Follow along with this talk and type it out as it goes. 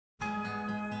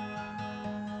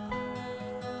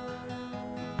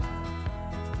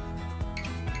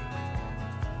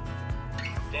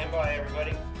Stand by,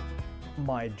 everybody.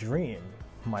 My dream,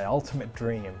 my ultimate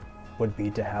dream, would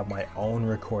be to have my own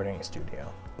recording studio.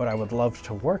 But I would love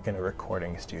to work in a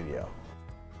recording studio.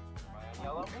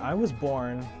 I was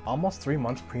born almost 3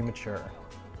 months premature.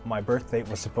 My birth date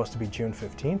was supposed to be June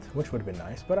 15th, which would have been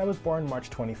nice, but I was born March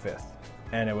 25th.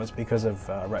 And it was because of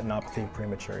retinopathy of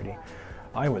prematurity.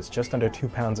 I was just under 2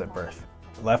 pounds at birth.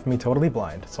 It left me totally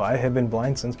blind, so I have been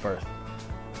blind since birth.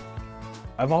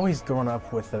 I've always grown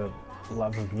up with a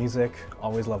love of music,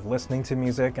 always loved listening to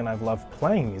music, and I've loved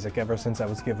playing music ever since I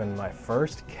was given my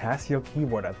first Casio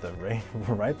keyboard at the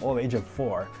ripe old age of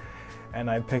 4.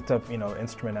 And I picked up,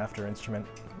 instrument after instrument,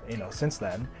 since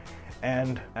then.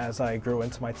 And as I grew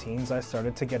into my teens, I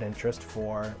started to get interest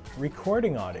for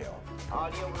recording audio.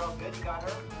 Audio, we're all good? You got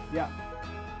her? Yeah.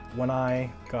 When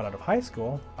I got out of high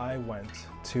school, I went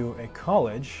to a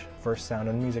college for sound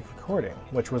and music recording,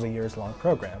 which was a years-long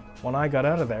program. When I got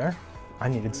out of there, I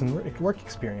needed some work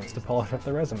experience to polish up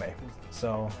the resume.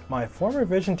 So my former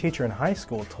vision teacher in high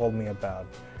school told me about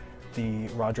the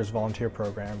Rogers Volunteer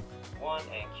Program. One,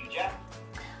 and cue Jack.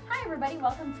 Hi everybody,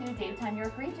 welcome to Daytime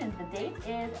York Regions. The date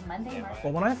is Monday, March.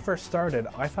 Well, when I first started,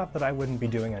 I thought that I wouldn't be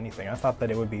doing anything. I thought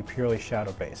that it would be purely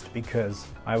shadow-based because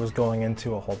I was going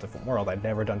into a whole different world. I'd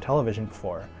never done television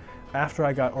before. After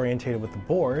I got orientated with the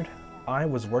board, I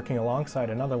was working alongside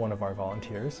another one of our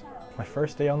volunteers. My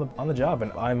first day on the job,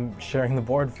 and I'm sharing the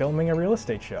board filming a real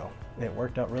estate show. It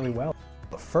worked out really well.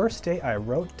 The first day I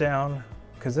wrote down,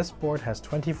 because this board has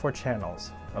 24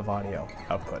 channels of audio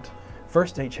output.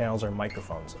 First 8 channels are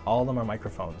microphones. All of them are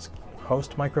microphones.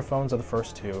 Host microphones are the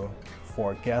first 2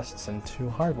 for guests and 2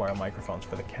 hardwire microphones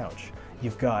for the couch.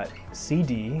 You've got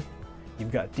CD,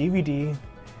 you've got DVD,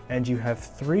 and you have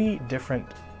 3 different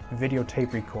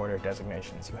videotape recorder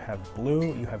designations. You have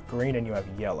blue, you have green, and you have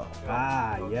yellow.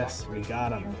 Ah, yes, we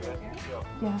got him.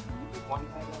 Yeah.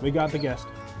 We got the guest.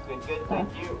 Good, good,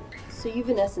 thank you. So you've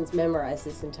in essence memorized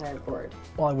this entire board?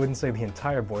 Well, I wouldn't say the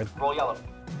entire board. Roll yellow.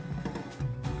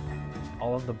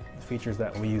 All of the features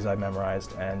that we use I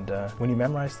memorized, and when you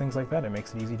memorize things like that, it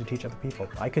makes it easy to teach other people.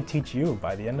 I could teach you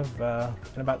by the end of,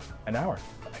 in about an hour.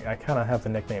 I kind of have the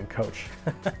nickname Coach.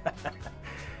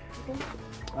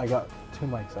 I got 2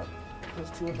 mics up.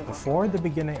 Before the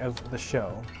beginning of the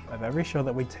show, of every show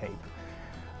that we tape,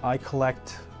 I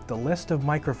collect the list of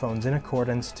microphones in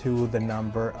accordance to the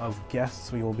number of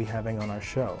guests we will be having on our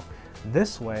show.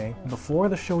 This way, before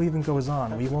the show even goes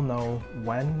on, we will know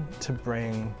when to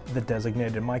bring the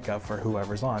designated mic up for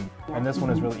whoever's on. And this one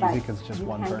is really easy because it's just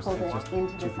one person, it's just 2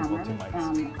 people, 2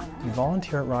 mics. You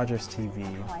volunteer at Rogers TV,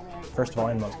 first of all,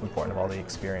 and most important of all, the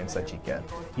experience that you get.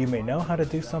 You may know how to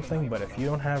do something, but if you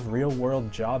don't have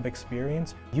real-world job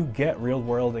experience, you get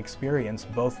real-world experience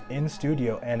both in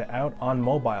studio and out on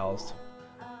mobiles.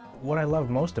 What I love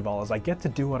most of all is I get to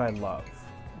do what I love.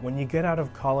 When you get out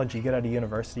of college, you get out of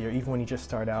university, or even when you just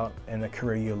start out in a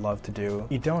career you love to do,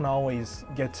 you don't always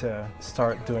get to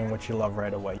start doing what you love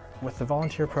right away. With the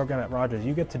volunteer program at Rogers,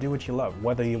 you get to do what you love,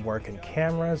 whether you work in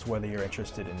cameras, whether you're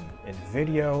interested in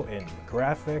video, in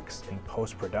graphics, in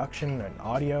post-production, and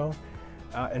audio,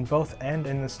 in both and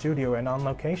in the studio and on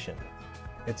location.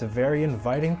 It's a very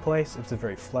inviting place, it's a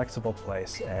very flexible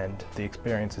place, and the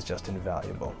experience is just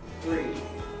invaluable. 3,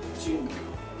 2,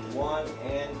 1,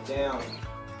 and down.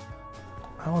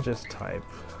 I'll just type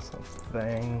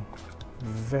something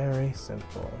very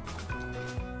simple.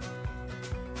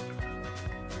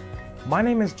 My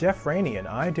name is Jeff Rainey, and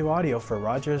I do audio for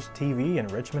Rogers TV in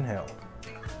Richmond Hill.